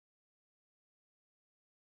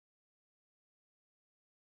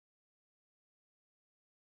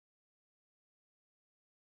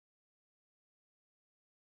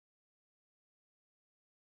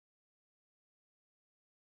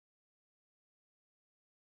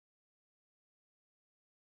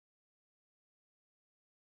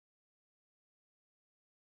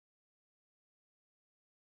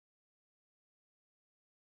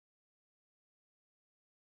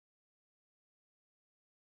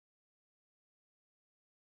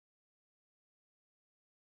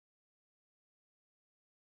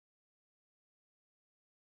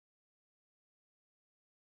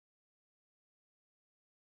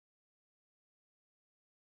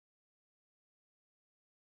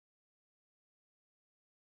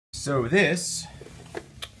So this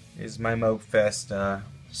is my Moog Fest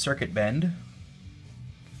circuit bend.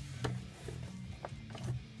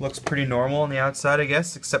 Looks pretty normal on the outside, I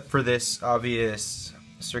guess, except for this obvious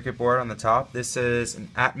circuit board on the top. This is an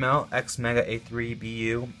Atmel XMega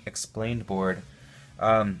A3BU explained board.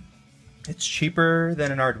 It's cheaper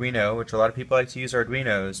than an Arduino, which a lot of people like to use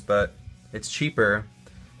Arduinos, but it's cheaper,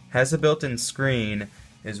 has a built-in screen,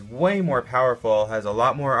 is way more powerful, has a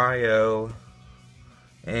lot more I/O,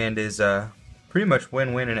 and is pretty much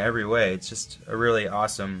win-win in every way. It's just a really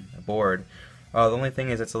awesome board. The only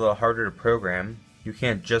thing is it's a little harder to program. You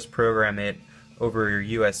can't just program it over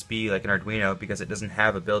your USB like an Arduino because it doesn't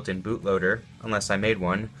have a built-in bootloader, unless I made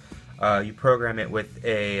one. You program it with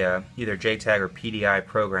a either JTAG or PDI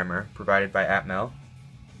programmer provided by Atmel,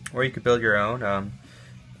 or you could build your own.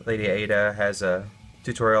 Lady Ada has a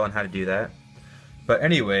tutorial on how to do that. But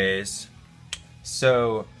anyways,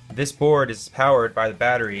 so this board is powered by the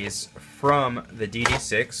batteries from the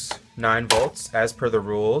DD-6, 9 volts as per the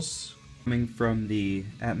rules, coming from the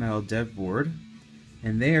Atmel dev board,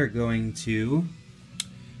 and they are going to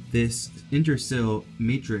this Intersil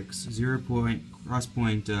matrix 0-point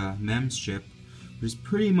crosspoint MEMs chip, which is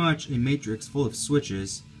pretty much a matrix full of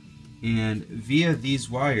switches, and via these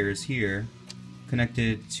wires here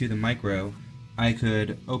connected to the micro, I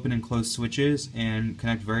could open and close switches and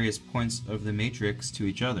connect various points of the matrix to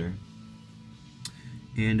each other.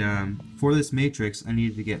 And for this matrix I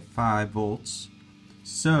needed to get 5 volts,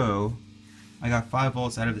 so I got 5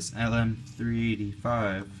 volts out of this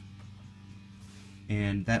LM385,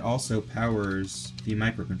 and that also powers the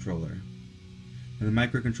microcontroller. And the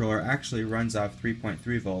microcontroller actually runs off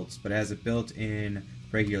 3.3 volts, but it has a built-in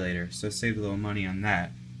regulator, so saved a little money on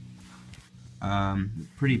that.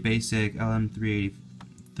 Pretty basic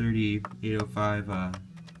LM3805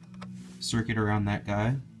 circuit around that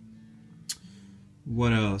guy.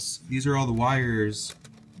 What else? These are all the wires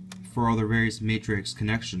for all the various matrix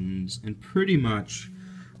connections, and pretty much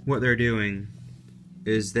what they're doing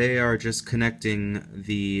is they are just connecting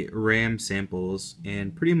the RAM samples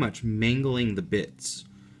and pretty much mangling the bits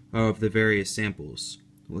of the various samples.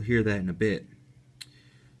 We'll hear that in a bit.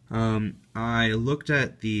 I looked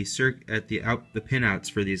at the pinouts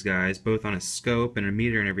for these guys, both on a scope and a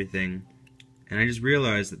meter and everything, and I just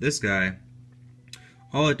realized that this guy,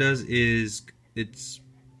 all it does is it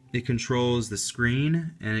controls the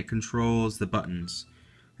screen and it controls the buttons.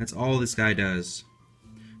 That's all this guy does.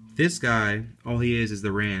 This guy, all he is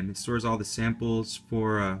the RAM. It stores all the samples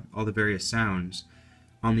for all the various sounds.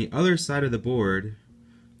 On the other side of the board,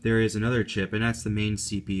 there is another chip, and that's the main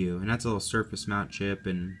CPU, and that's a little surface mount chip,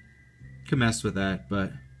 and could mess with that,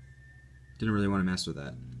 but didn't really want to mess with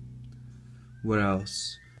that. What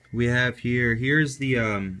else? We have here's the,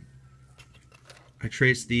 I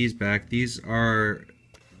traced these back. These are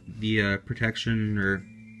the protection, or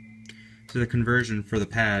to the conversion for the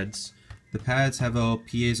pads. The pads have a little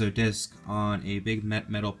piezo disc on a big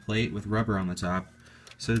metal plate with rubber on the top.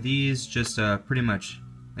 So these just pretty much,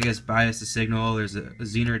 I guess, bias the signal. There's a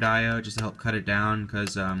Zener diode just to help cut it down,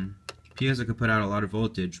 because piezo could put out a lot of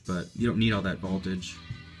voltage, but you don't need all that voltage.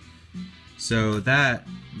 So that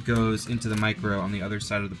goes into the micro on the other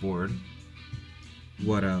side of the board.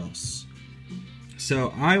 What else?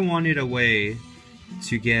 So I wanted a way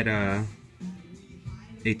to get a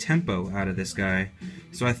tempo out of this guy.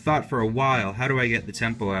 So I thought for a while, how do I get the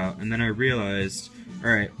tempo out? And then I realized,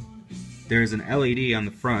 alright, there's an LED on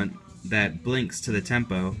the front that blinks to the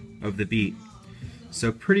tempo of the beat.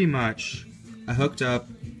 So pretty much, I hooked up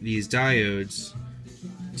these diodes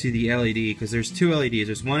to the LED, because there's 2 LEDs.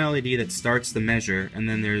 There's one LED that starts the measure, and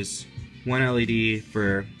then there's one LED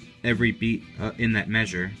for every beat in that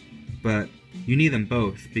measure. But you need them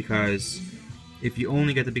both, because if you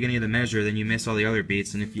only get the beginning of the measure, then you miss all the other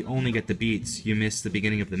beats, and if you only get the beats, you miss the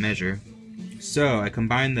beginning of the measure. So I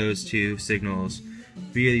combined those 2 signals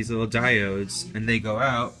via these little diodes, and they go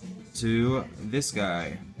out to this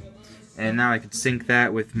guy. And now I could sync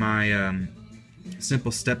that with my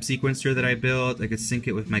simple step sequencer that I built. I could sync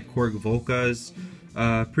it with my Korg Volcas.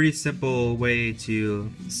 Pretty simple way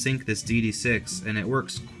to sync this DD-6, and it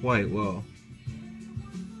works quite well.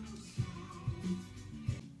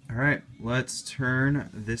 Alright, let's turn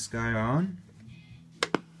this guy on.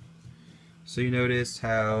 So you notice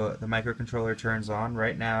how the microcontroller turns on.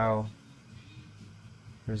 Right now,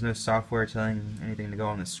 there's no software telling anything to go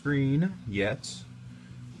on the screen yet.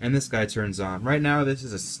 And this guy turns on. Right now, this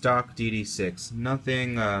is a stock DD-6.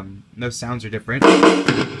 Nothing, no sounds are different.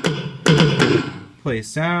 Play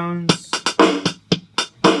sounds.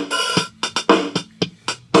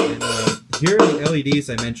 And here are the LEDs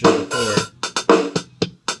I mentioned before.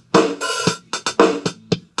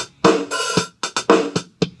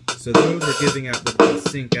 So those are giving out the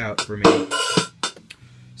sync out for me.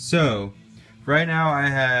 So right now I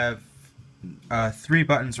have 3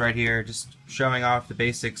 buttons right here, just showing off the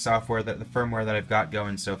basic software, the firmware that I've got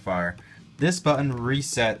going so far. This button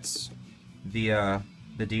resets the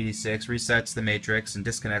DD-6, resets the matrix, and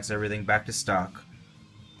disconnects everything back to stock.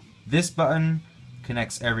 This button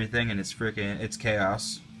connects everything, and it's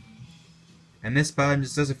chaos. And this button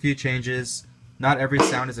just does a few changes. Not every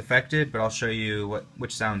sound is affected, but I'll show you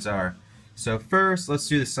which sounds are. So first, let's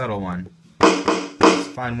do the subtle one. Let's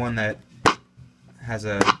find one that has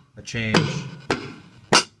a change.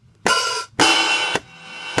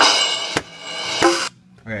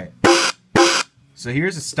 Okay. So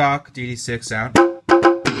here's a stock DD-6 sound.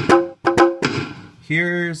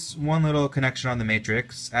 Here's one little connection on the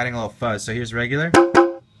matrix, adding a little fuzz. So here's regular.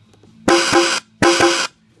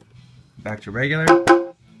 Back to regular.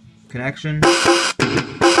 Connection.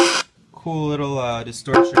 Cool little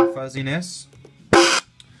distortion fuzziness.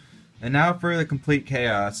 And now for the complete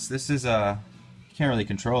chaos. This is you can't really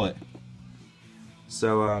control it.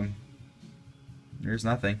 So there's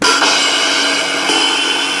nothing.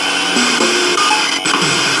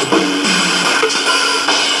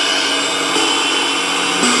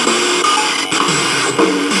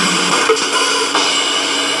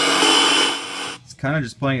 It's kind of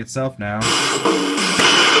just playing itself now.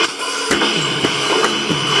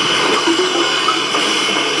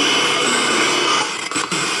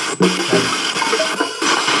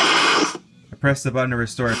 I press the button to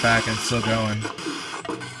restore it back and it's still going.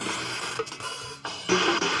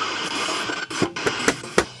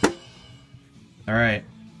 Alright,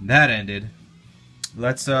 that ended.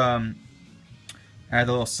 Let's add a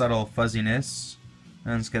little subtle fuzziness.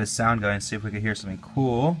 And let's get a sound going and see if we can hear something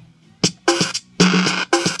cool.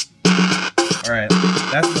 Alright,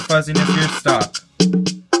 that's the fuzziness. Here's stock.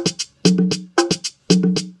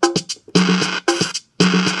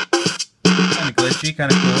 Kinda glitchy,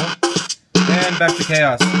 kinda cool. And back to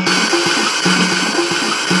chaos.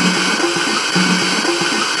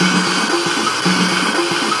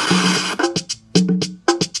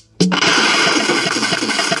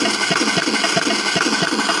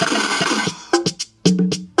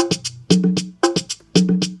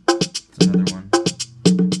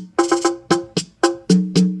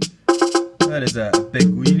 That is a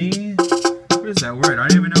buggy. What is that word? I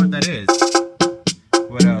don't even know what that is.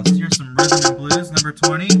 What else? Here's some rhythm and blues, number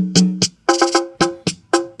 20.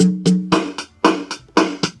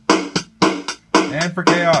 And for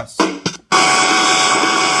chaos.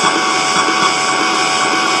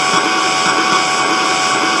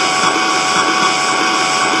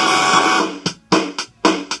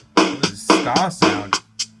 What is ska sound?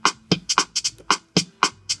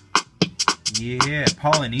 Yeah,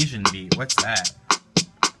 Polynesian beat. What's that?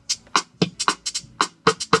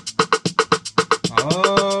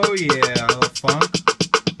 Oh yeah, a little funk.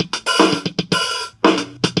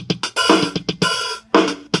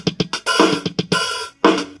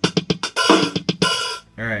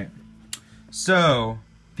 Alright. So,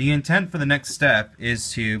 the intent for the next step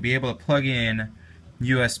is to be able to plug in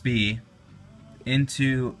USB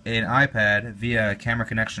into an iPad via a camera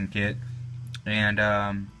connection kit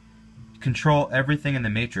and control everything in the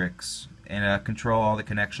matrix and control all the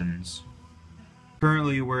connections.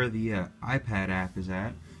 Currently where the iPad app is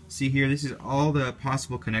at, see here, this is all the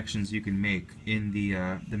possible connections you can make in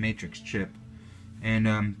the matrix chip.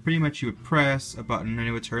 And pretty much you would press a button and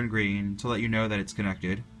it would turn green to let you know that it's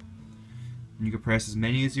connected. And you can press as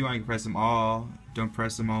many as you want. You can press them all, don't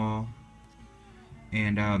press them all.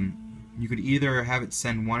 And you could either have it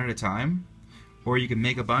send one at a time, or you can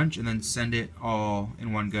make a bunch and then send it all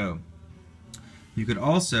in one go. You could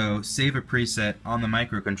also save a preset on the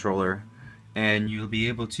microcontroller, and you'll be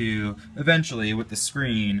able to eventually, with the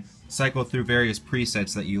screen, cycle through various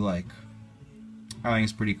presets that you like. I think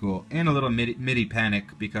it's pretty cool. And a little MIDI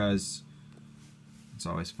panic, because it's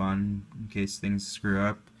always fun in case things screw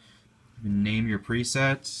up. You can name your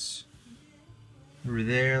presets. Over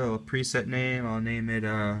there, a little preset name. I'll name it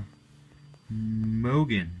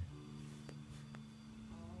Moog.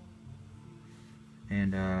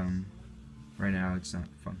 And right now it's not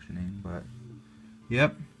functioning, but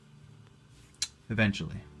yep.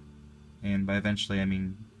 Eventually. And by eventually I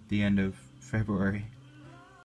mean the end of February.